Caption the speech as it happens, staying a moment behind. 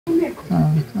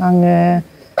आङो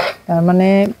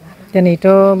थारमाने दिनैथ'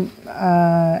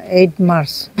 8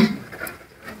 मार्च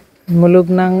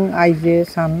मुलुगनां आइजो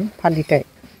सान फालिथाय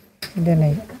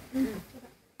दिनै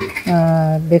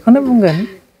बेखौनो बुंगोन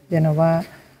जेन'बा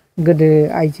गोदो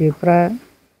आइजोफ्रा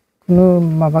खुनु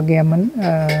माबा गैयामोन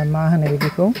मा होनो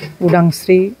बिदिखौ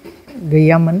उदांस्रि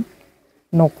गैयामोन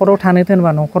न'खराव थानो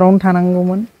थिनबा न'खरावनो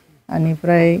थानांगौमोन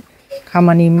बेनिफ्राय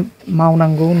खामानि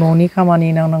मावनांगौ न'नि खामानि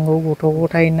मावनांगौ गथ'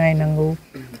 गथाय नायनांगौ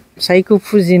फिसायखौ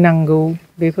फुजिनांगौ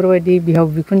बेफोरबायदि बिहाव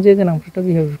बिखुनजो गोनांफ्राथ'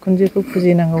 बिहाव बिखुनजोखौ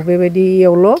फुजिनांगौ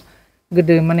बेबायदियावल'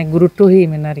 गोदो माने गुरुत्त'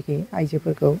 होयोमोन आरोखि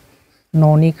आइजोफोरखौ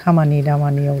न'नि खामानि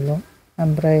दामानियावल'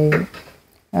 ओमफ्राय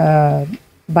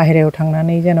बाहेरायाव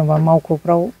थांनानै जेन'बा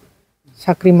मावख'फ्राव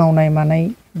साख्रि मावनाय मानाय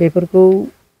बेफोरखौ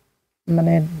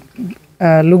माने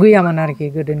लुगैयामोन आरोखि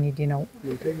गोदोनि दिनाव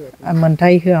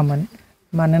मोनथाय होआमोन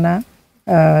मानोना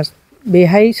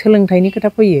बेहाय सोलोंथाइनि खोथा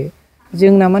फैयो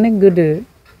जोंना माने गोदो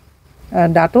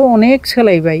दाथ' अनेक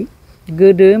सोलायबाय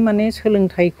गोदो माने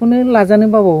सोलोंथाइखौनो लाजानो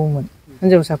बावबावोमोन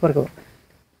हिनजावसाफोरखौ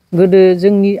गोदो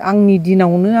आंनि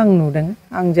दिनावनो आं नुदों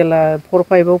आं जेला 4,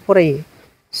 5 आव फरायो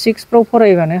 6 फ्राव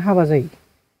फरायबानो हाबा जायो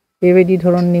बेबायदि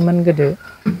धरननिमोन गोदो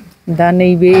दा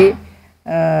नैबे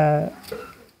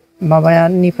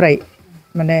माबानिफ्राय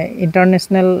माने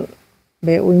इन्टारनेशनेल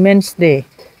बे उइमेन्स डे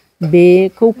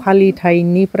बेखौ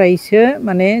फालिथायनिफ्रायसो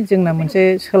माने जोंना मोनसे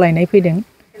सोलायनाय फैदों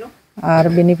आरो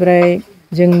बेनिफ्राय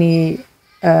जोंनि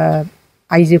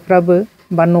आइजोफ्राबो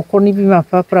बा न'खरनि बिमा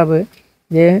बिफाफ्राबो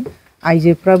जे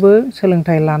आइजोफ्राबो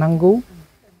सोलोंथाइ लानांगौ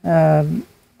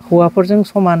हौवाफोरजों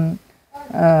समान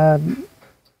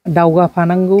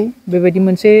दावगाफानांगौ बेबायदि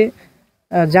मोनसे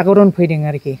जागरण फैदों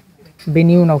आरोखि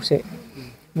बेनि उनावसो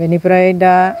बेनिफ्राय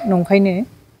दा नंखायनो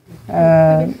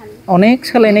अनेक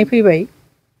सोलायनाय फैबाय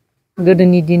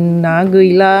गोदोनि दिना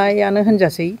गैलायानो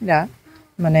होनजासै दा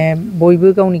माने बयबो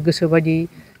गावनि गोसो बायदि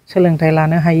सोलोंथाइ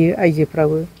लानो हायो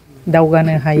आइजोफ्राबो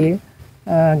दावगानो हायो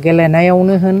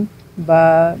गेलेनायावनो होन बा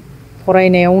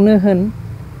फरायनायावनो होन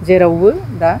जेरावबो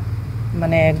दा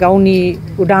माने गावनि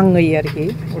उदाङै आरोखि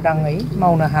उदाङै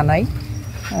मावनो हानाय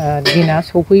दिना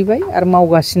सफैबाय आरो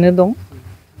मावगासिनो दं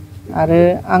आरो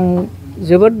आं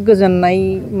जोबोद गोजोननाय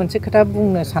मोनसे खोथा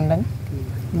बुंनो सानदों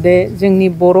दे जोंनि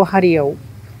बर' हारियाव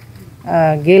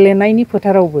गेलेनायनि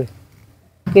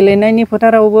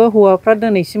फोथारावबो हौवाफ्रा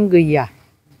दिनैसिम गैया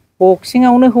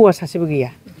बक्सिङावनो हौवा सासेबो गैया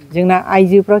जोंना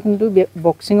आइजोफ्रा खिन्थु बे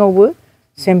बक्सिङावबो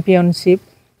चेम्पियनशिप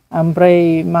ओमफ्राय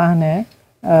मा होनो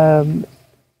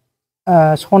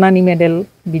सनानि मेडेल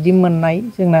बिदि मोननाय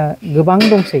जोंना गोबां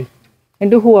दंसै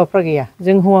खिन्थु हौवाफ्रा गैया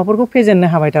जों हौवाफोरखौ फेजेननो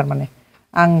हाबाय थारमाने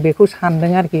आं बेखौ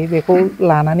सानदों आरोखि बेखौ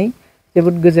लानानै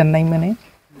जोबोद गोजोननाय मोनो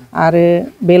आरो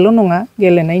बेल' नङा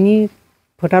गेलेनायनि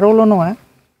फोथारावल' नङा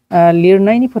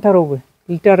लिरनायनि फोथारावबो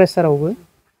लिटारेचारावबो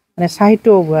माने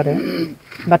साहित्यआवबो आरो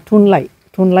बा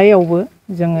थुनलाइयावबो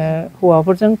जोङो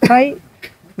हौवाफोरजों फ्राय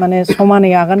माने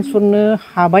समानै आगान सुरनो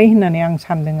हाबाय होननानै आं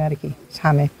सानदों आरोखि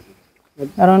सानो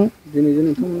खारन दिनै जे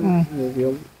नोंथांमोना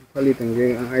बेयाव फालिदों जे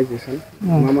आइजो सान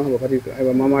मा हाबाफारिखौ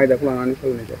एबा मा आयदाखौ लानानै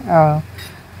फालिनाय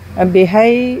जायो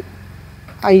बेहाय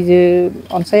आइजो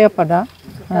अनसाय आफादा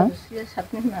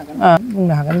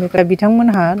बुंनो हागोन बेनिफ्राय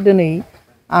बिथांमोनहा दिनै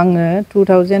आङो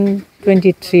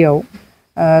 2023 आव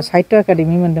साहित्य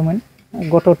एकाडेमि मोनदोंमोन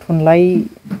गथ' थुनलाइ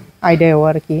आयदायाव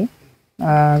आरोखि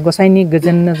गसाइनि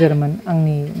गोजोन नोजोरमोन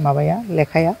आंनि माबाया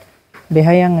लेखाया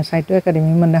बेहाय आङो साहित्य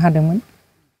एकाडेमि मोननो हादोंमोन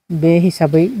बे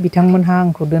हिसाबै बिथांमोनहा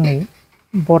आंखौ दिनै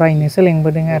बरायनोसो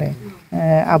लेंबोदों आरो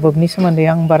आबोबनि सोमोन्दै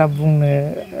आं बारा बुंनो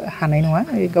हानाय नङा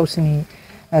गावसोरनि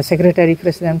सेक्रेटारि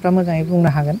प्रेसिडेन्टफ्रा मोजाङै बुंनो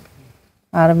हागोन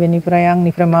आरो बेनिफ्राय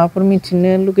आंनिफ्राय माबाफोर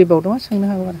मिथिनो लुगैबावदोंबा सोंनो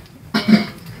हागौ आरो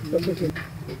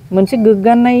मोनसे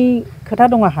गोग्गानाय खोथा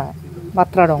दं आंहा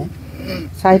बाथ्रा दं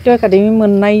साहित्य एकाडेमि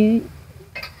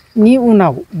मोननायनि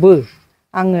उनावबो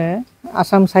आङो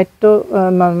आसाम साहित्य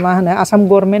मा होनो आसाम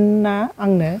गभर्नमेन्टआ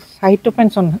आंनो साहित्य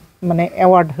पेन्सन माने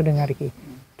एवार्ड होदों आरोखि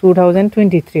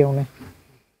 2023 आवनो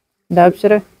दा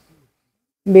बिसोरो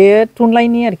बे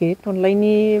थुनलाइनि आरोखि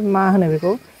थुनलाइनि मा होनो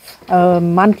बेखौ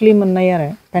मान्थलि मोननाय आरो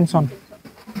पेन्सन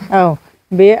औ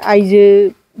बे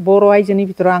बर' आइजोनि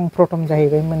बिथोराव आं प्रथम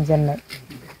जाहैबाय मोनजेननाय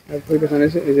फैबाय थानाय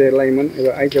जे लाइमोन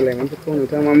एबा आइजो लाइमोनफोरखौ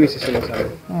नोंथाङा मा मेसेज होनो सानो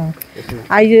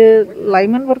आइजो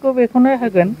लाइमोनफोरखौ बेखौनो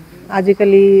होगोन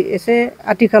आजिखालि एसे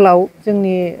आथिखालाव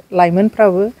जोंनि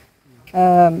लाइमोनफ्राबो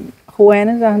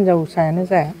हौवायानो जा हिनजावसायानो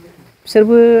जा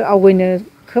बिसोरबो आवगायनो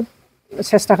खोब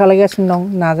सेस्था खालायगासिनो दं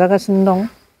नाजागासिनो दं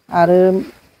आरो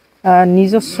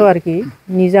निजस्व आरोखि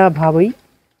निजा भाबै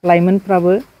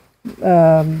लाइमोनफ्राबो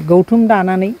गौथुम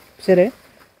दानानै बिसोरो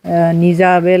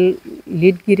निजा बे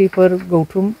लिरगिरिफोर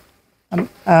गौथुम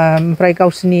ओमफ्राय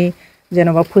गावसिनि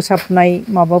जेनेबा फोसाबनाय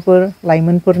माबाफोर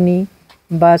लाइमोनफोरनि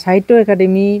बा साहित्य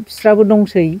एकाडेमि बिस्राबो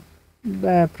दंसै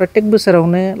प्रत्येक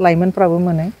बोसोरावनो लाइमोनफ्राबो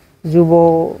मोनो जुब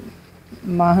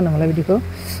मा होनोमोनलाय बिदिखौ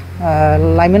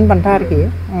लाइमोन बान्था आरोखि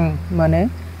मोनो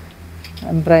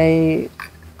ओमफ्राय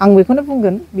आं बेखौनो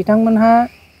बुंगोन बिथांमोनहा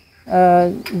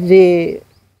जे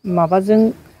माबाजों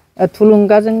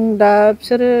थुलुंगाजों दा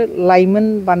बिसोरो लाइमोन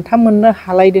बान्था मोननो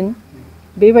हालायदों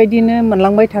बेबायदिनो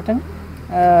मोनलांबाय थाथों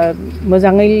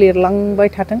मोजाङै लिरलांबाय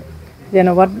थाथों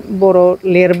जेन'बा बर'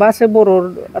 लिरबासो बर'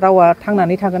 रावा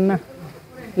थांनानै थागोन ना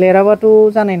लिराबाथ'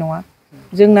 जानाय नङा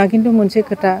जोंना खिन्थु मोनसे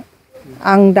खोथा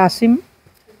आं दासिम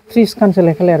 30 खानसो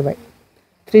लेखा लिरबाय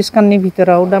 30 खाननि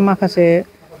भितराव दा माखासे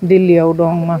दिल्लीयाव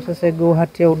दं माखासे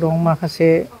गुवाहाटीयाव दं माखासे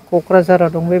क'क्राझाराव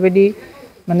दं बेबायदि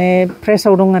माने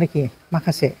प्रेसाव दं आरोखि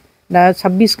माखासे दा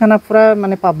 26 खाना फुरा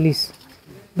माने पाब्लिश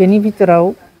बेनि भितराव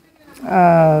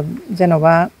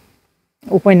जेन'बा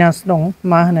उपन्यास दं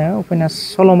मा होनो उपन्यास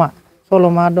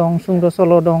सल'मा दं सुंद'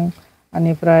 सल' दं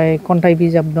बेनिफ्राय खन्थाइ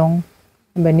बिजाब दं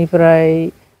बेनिफ्राय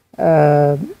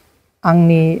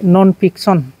आंनि नन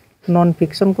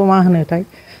फिक्सनखौ मा होनोथाय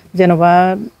जेन'बा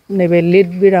नैबे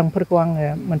लिरबिदांफोरखौ आङो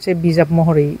मोनसे बिजाब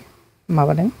महरै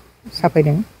माबादों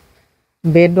साफायदों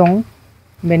बे दं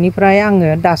बेनिफ्राय आङो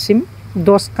दासिम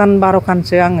 10 खान 12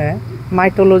 खानसो आङो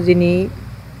माइथलजिनि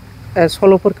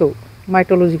सल'फोरखौ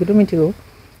माइथलजिखौथ' मिथिगौ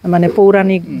माने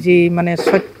पौराणिक जि माने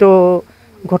सत्य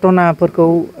घटनाफोरखौ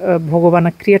भगबाना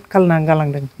क्रियेट खालामनानै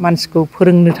गालांदों मानसिखौ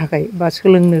फोरोंनो थाखाय बा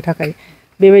सोलोंनो थाखाय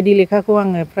बेबायदि लेखाखौ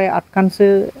आङो फ्राय 8 खानसो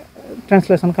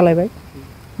ट्रेन्सलेसन खालायबाय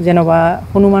जेन'बा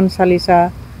हनुमान चालिसा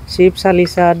शिव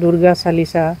चालिसा दुर्गा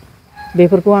चालिसा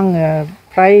बेफोरखौ आङो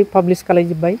फ्राय पाब्लिश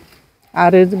खालायजोब्बाय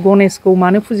आरो गणेशखौ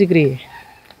मानो फुजिग्रोयो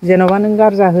जेन'बा नों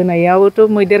गारजा होनायावथ'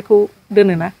 मैदेरखौ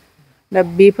दोनोना दा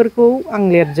बेफोरखौ आं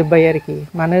लिरजोब्बाय आरोखि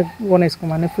मानो गणेशखौ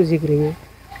मानो फुजिग्रोयो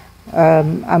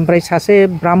ओमफ्राय सासे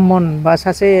ब्राह्मण बा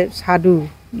सासे साधु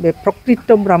बे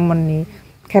प्रकृत ब्राह्मणनि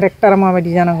केरेक्टारा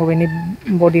माबायदि जानांगौ बेनि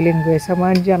बडि लेंगुवेजआ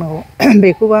माबायदि जानांगौ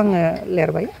बेखौबो आङो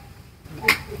लिरबाय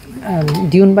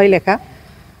दिहुनबाय लेखा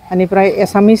बेनिफ्राय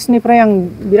एसामिसनिफ्राय आं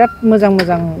बिराद मोजां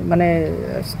माने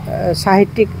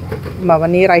साहित्यिक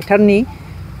माबानि राइटारनि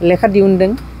लेखा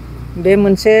दिहुनदों बे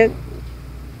मोनसे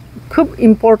खोब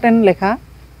इम्पर्टेन्ट लेखा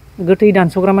गोथै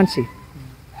दानस'ग्रा मानसि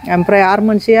ओमफ्राय आरो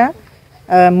मोनसेया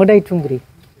मोदाय थुंग्रि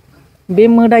बे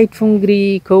मोदाय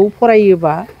थुंग्रिखौ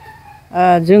फरायोबा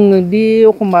जोङो दि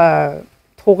एखमबा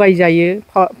थगायजायो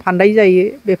फान्दाय जायो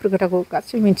बेफोर खोथाखौ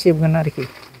गासिबो मिथिजोबगोन आरोखि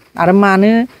आरो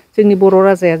मानो जोंनि बर'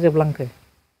 राजाया जोबलांखो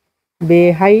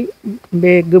बेहाय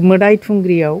बे मोदाय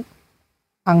थुंग्रियाव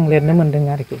आं लिरनो मोन्दों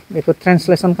आरोखि बेखौ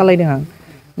ट्रेन्सलेसन खालायदों आं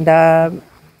दा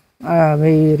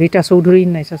बै रिता चौधुरी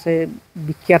होननाय सासे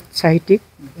बिख्यात साहित्यिक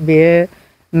बेयो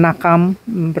नाकाम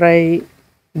ओमफ्राय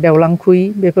देवलांखुई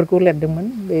बेफोरखौ लिरदोंमोन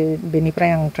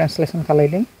बेनिफ्राय आं ट्रेन्सलेसन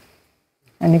खालायदों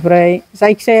बेनिफ्राय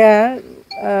जायखिजाया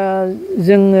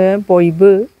जोङो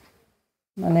बयबो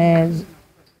माने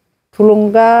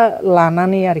थुलुंगा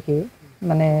लानानै आरोखि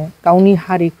माने गावनि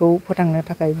हारिखौ फोथांनो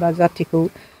थाखाय बा जाथिखौ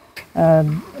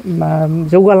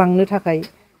जौगालांनो थाखाय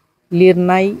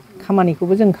लिरनाय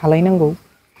खामानिखौबो जों खालायनांगौ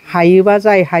हायोबा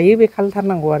जाय हायो बे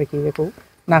खालायथारनांगौ आरोखि बेखौ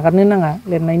नागारनो नाङा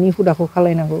लिरनायनि हुदाखौ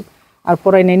खालायनांगौ आरो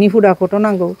फरायनायनि हुदाखौथ'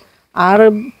 नांगौ आरो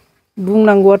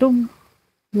बुंनांगौआथ'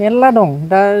 मेरला दं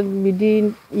दा बिदि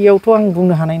इयावथ' आं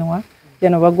बुंनो हानाय नङा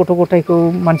जेन'बा गथ' गथायखौ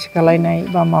मानसि खालायनाय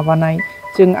बा माबानाय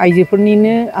जों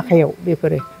आइजोफोरनिनो आखायाव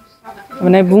बेफोरो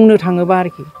माने बुंनो थाङोबा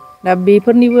आरोखि दा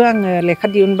बेफोरनिबो आङो लेखा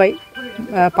दिहुनबाय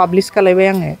पाब्लिश खालायबाय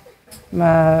आङो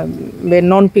बे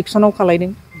नन फिक्सनाव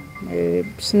खालायदों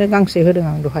बिसोरनो गांसे होदों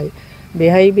आं दहाय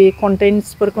बेहाय बे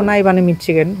कन्टेन्ट्सफोरखौ नायबानो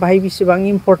मिथिगोन बाहाय बेसेबां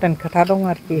इम्पर्टेन्ट खोथा दं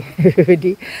आरोखि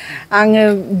बेबायदि आङो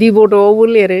दि बड'आवबो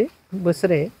लिरो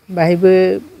बोसोरे बाहायबो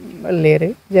लिरो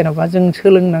जेन'बा जों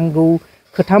सोलोंनांगौ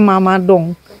खोथा मा दं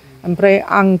ओमफ्राय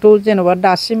आंथ' जेन'बा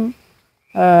दासिम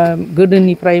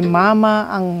गोदोनिफ्राय मा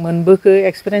आं मोनबोखो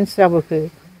एक्सपिरियेन्स जाबोखो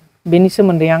बेनि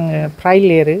सोमोन्दै आङो फ्राय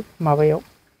लिरो माबायाव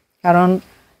खारन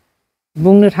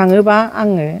बुंनो थाङोबा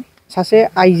आङो सासे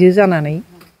आइजो जानानै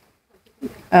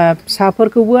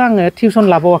फिसाफोरखौबो आङो टिउसन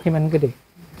लाबावाखैमोन गोदो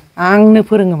आंनो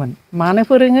फोरोङोमोन मानो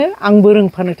फोरोङो आंबो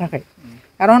रोंफानो थाखाय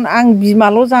खारन आं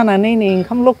बिमाल' जानानै नै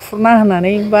ओंखामल' खुरना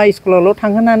होनानै बा स्कुलावल'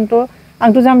 थांहोनानैथ'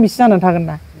 आंथ' जाम्बिसो जानानै थागोन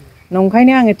ना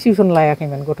नंखायनो आङो टिउसन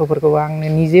लायाखैमोन गथ'फोरखौ आंनो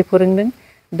निजे फोरोंदों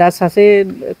दा सासे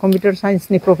कम्पिउटार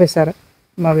साइन्सनि प्रफेसार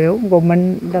माबायाव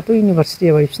गभर्नमेन्टआथ' इउनिभारसिटि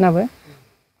जाबाय बिसोरनाबो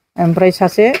ओमफ्राय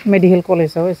सासे मेडिकेल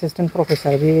कलेजाव एसिस्टेन्ट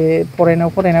प्रफेसार बे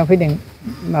फरायना फैदों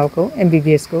माबाखौ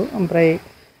MBBS खौ ओमफ्राय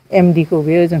MD खौ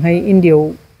बे ओजोंहाय इन्डियायाव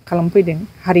खालामफैदों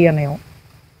हारियानायाव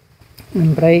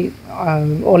ओमफ्राय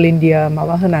अल इन्डिया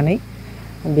माबा होनानै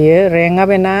बेयो रेंकआ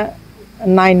बेना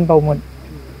 9 बावमोन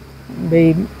बै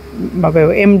माबायाव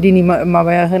MD नि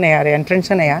माबाया होनाया आरो एन्ट्रेन्स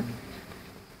होनाया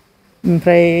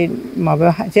ओमफ्राय माबा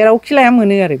जेरावखि लाया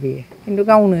मोनो आरो बेयो खिन्थु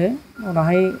गावनो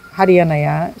उनावहाय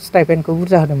हारियानाया स्टाइपेन्डखौ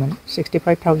बुरजा होदोंमोन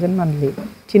 65,000 मान्थलि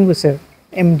 3 बोसोर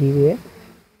MD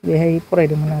बेहाय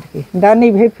फरायदोंमोन आरोखि दा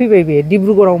नैबेहाय फैबाय बे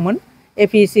डिब्रुगड़आवमोन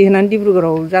APSC होनानै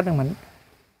डिब्रुगड़आव जादोंमोन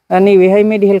दा नैबेहाय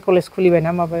मेडिकेल कलेज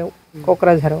खुलिबायना माबायाव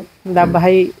क'क्राझाराव दा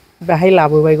बाहाय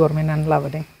लाबोबाय गभर्नमेन्टआनो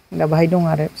लाबोदों दा बाहाय दं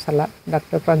आरो फिसाला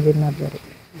डक्टर प्रानजित नार्जारि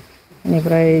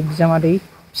बेनिफ्राय बिजामादै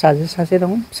फिसाजो सासे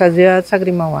दं फिसाजोआ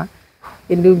साख्रि मावा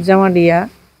खिन्थु बिजामादैया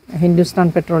हिन्दुस्तान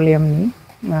पेट्रलियामनि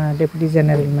डेपुटि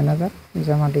जेनेरेल मेनेजार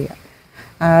बिजामादैया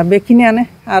बेखिनियानो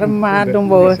आरो मा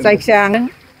दंबावो जायखिजाया आं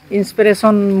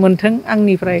इन्सपिरेसन मोन्थों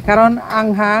आंनिफ्राय खारन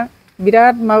आंहा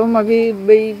बिराद माबा माबि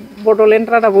बै बड'लेण्ड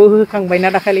रादाबाव होखांबायना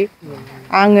दाखालि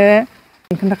आङो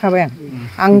खोन्थाखाबाय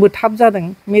आंबो थाब जादों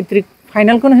मेट्रिक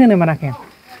फाइनालखौनो होनो मोनाखै आं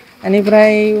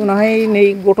बेनिफ्राय उनावहाय नै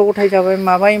गथ' गथाय जाबाय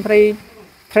माबा ओमफ्राय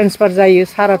ट्रेन्सफार जायो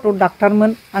साराथ'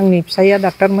 डाक्टारमोन आंनि फिसाइया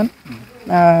डाक्टारमोन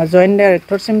जइन्ट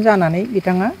डाइरेक्टरसिम जानानै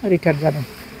बिथाङा रिटायार जादों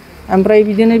ओमफ्राय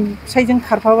बिदिनो फिसाइजों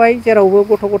खारफाबाय जेरावबो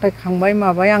गथ' गथाय खांबाय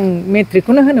माबाय आं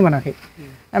मेट्रिकखौनो होनो मोनाखै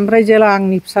ओमफ्राय जेला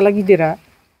आंनि फिसाला गिदिरा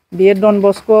बेयो डन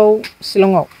बस्क'आव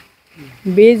शिलंआव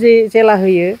बे जेला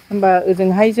होयो होमबा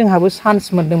ओजोंहाय जोंहाबो चान्स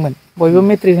मोन्दोंमोन बयबो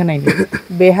मेट्रिक होनायनि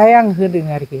बेहाय आं होदों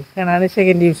आरोखि होनानै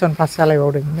सेकेन्ड डिभिजन पास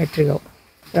जालायबावदों मेट्रिकआव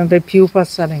ओमफ्राय PU पास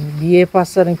जादों BA पास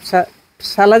जादों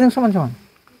फिसालाजों समान समान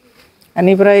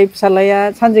बेनिफ्राय फिसालाया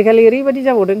सानसेखालि ओरैबायदि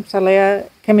जाबावदों फिसालाया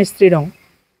केमिस्ट्रि दं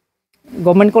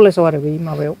गभर्नमेन्ट कलेजाव आरो बै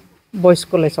माबायाव बयस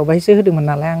कलेजाव बाहायसो होदोंमोन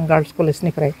नालाय आं गार्लस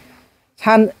कलेजनिफ्राय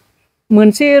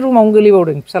मोनसे रुमावनो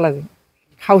गोलैबावदों फिसालाजों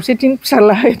खावसेथिं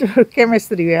फिसाला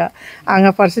केमिस्ट्रिया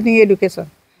आंहा फारसेथिं एडुकेसन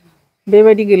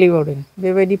बेबायदि गोलैबावदों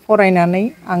बेबायदि फरायनानै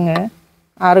आङो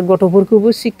आरो गथ'फोरखौबो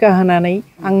शिक्षा होनानै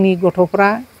आंनि गथ'फ्रा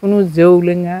खुनु जौ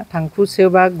लोङा थांखु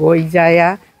सोबा गय जाया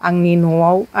आंनि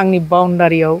न'आव आंनि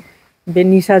बाउन्डारियाव बे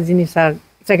निसा जिनिसा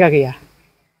जायगा गैया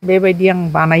बेबायदि आं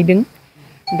बानायदों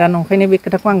दा नंखायनो बे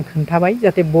खोथाखौ आं खोन्थाबाय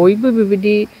जाहाथे बयबो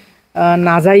बेबायदि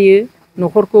नाजायो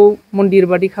न'खरखौ मन्दिर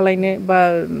बादि खालायनो बा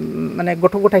माने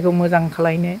गथ' गथायखौ मोजां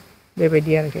खालायनो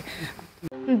बेबायदि आरोखि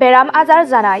बेराम आजार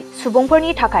जानाय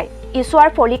सुबुंफोरनि थाखाय ईश्वर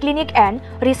पलिक्लिनिक एन्ड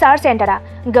रिसार्च सेन्टारा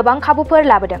गोबां खाबुफोर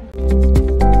लाबोदों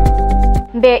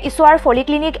बे ईश्वर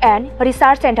पलिक्लिनिक एन्ड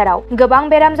रिसार्च सेन्टाराव गोबां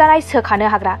बेराम जानाय सोखानो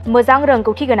हाग्रा मोजां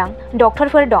रोंगौथि गोनां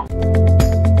डक्टरफोर दं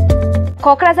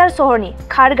क'क्राझार सहरनि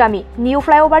खार गामि निउ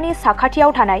फ्लाइअभारनि साखाथियाव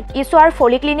थानाय ईश्वर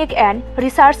पलिक्लिनिक एन्ड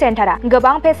रिसार्च सेन्टारा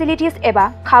गोबां फेसिलिटिज एबा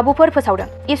खाबुफोर फोसावदों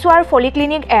ईश्वर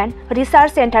पलिक्लिनिक एन्ड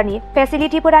रिसार्च सेन्टारनि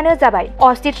फेसिलिटिफोरानो जाबाय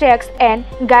obstetrics and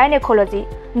गायनेक'ल'जी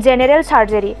general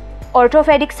surgery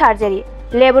orthopaedic surgery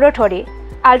laboratory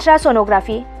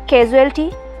आल्ट्रासनोग्राफी केजुवेलिटी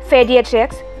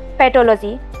paediatrics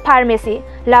pathology pharmacy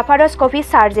लापारोस्कोपी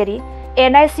surgery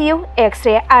NICU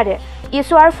x-ray आरो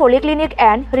ईश्वर पलिक्लिनिक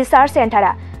एन्ड रिसार्च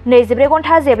सेन्टारा 24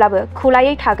 घन्टा जेब्लाबो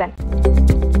खुलायै थागोन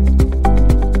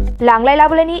लांलाय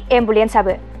लाबोलायनि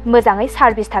एम्बुलेन्सआबो मोजाङै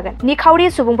सार्भिस थागोन निखावरि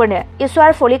सुबुंफोरनो ईश्वर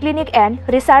पलिक्लिनिक एन्ड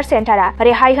रिसार्च सेन्टारा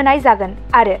रेहाय होनाय जागोन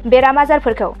आरो बेराम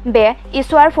आजारफोरखौ बे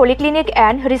ईश्वर पलिक्लिनिक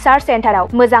एन्ड रिसार्च सेन्टाराव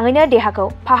मोजाङैनो देहाखौ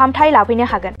फाहामथाय लाफैनो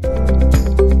हागोन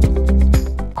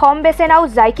खम बेसेनाव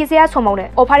जायखिजाया समावनो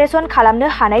अपारेशन खालामनो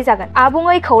हानाय जागोन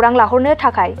आबुङै खौरां लाहरनो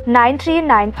थाखाय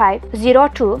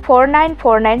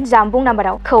 9395024949 जानबुं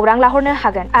नाम्बाराव खौरां लाहरनो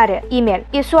हागोन आरो इमेल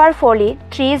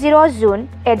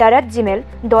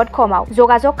ishwarpoli30jun@gmail.com आव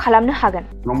जगाजग खालामनो हागोन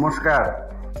नमस्कार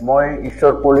মই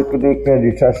ঈশ্বৰ পলিক্লিনিক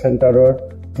ৰিচাৰ্চ চেণ্টাৰৰ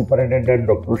সুপাৰিনটেণ্ডেণ্ট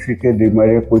ডক্টৰ CK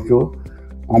ডিমাৰীয়ে কৈছোঁ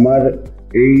আমাৰ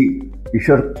এই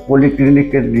ঈশ্বৰ পলিক্লিনিক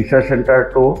ৰিচাৰ্চ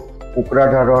চেণ্টাৰটো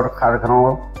কোকৰাঝাৰৰ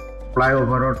খাৰগাঁৱৰ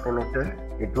ফ্লাইঅভাৰৰ তলতে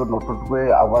এইটো নতুনকৈ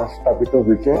আবাস স্থাপিত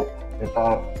হৈছে এটা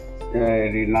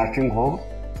নাৰ্ছিং হোম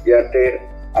ইয়াতে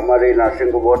আমাৰ এই নাৰ্ছিং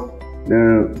হোমত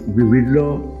বিভিন্ন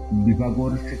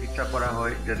বিভাগৰ চিকিৎসা কৰা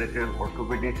হয় যেনেকৈ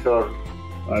অৰ্থ'পেডিক্সৰ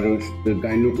আৰু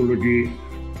গাইনক'লজি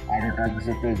আৰু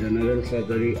তাৰপিছতে জেনেৰেল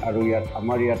চাৰ্জাৰী আৰু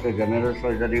আমাৰ ইয়াতে জেনেৰেল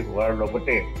চাৰ্জাৰী হোৱাৰ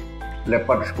লগতে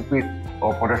লেপাৰস্কোপিক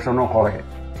অপাৰেশ্যনো হয়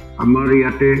আমাৰ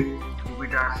ইয়াতে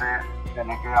সুবিধা আছে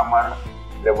যেনেকৈ আমাৰ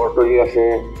লেবৰেটৰী আছে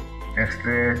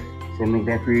এক্স-ৰে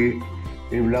ছ'নোগ্ৰাফি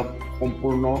এইবিলাক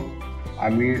সম্পূৰ্ণ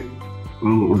আমি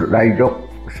ৰাইজক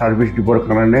ছাৰ্ভিচ দিবৰ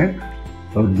কাৰণে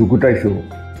যুগুতাইছোঁ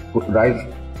ৰাইজ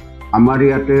আমাৰ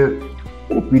ইয়াতে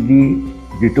OPD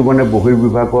যিটো মানে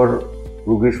বহিৰ্বিভাগৰ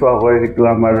ৰোগী চোৱা হয় সেইটো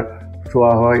আমাৰ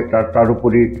চোৱা হয়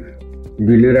তাৰোপৰি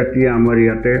দিনে ৰাতিয়ে আমাৰ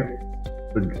ইয়াতে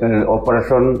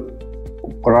অপাৰেশ্যন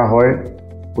কৰা হয়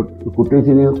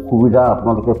গোটেইখিনি সুবিধা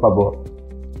আপোনালোকে পাব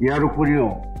ইয়াৰ উপৰিও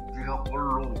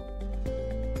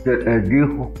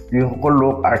যিসকল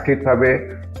লোক আৰ্থিকভাৱে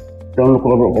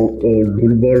তেওঁলোকৰ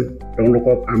দুৰ্বল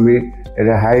তেওঁলোকক আমি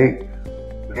ৰেহাই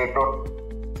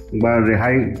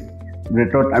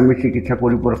ৰেটত আমি চিকিৎসা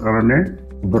কৰিবৰ কাৰণে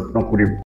যত্ন কৰিম।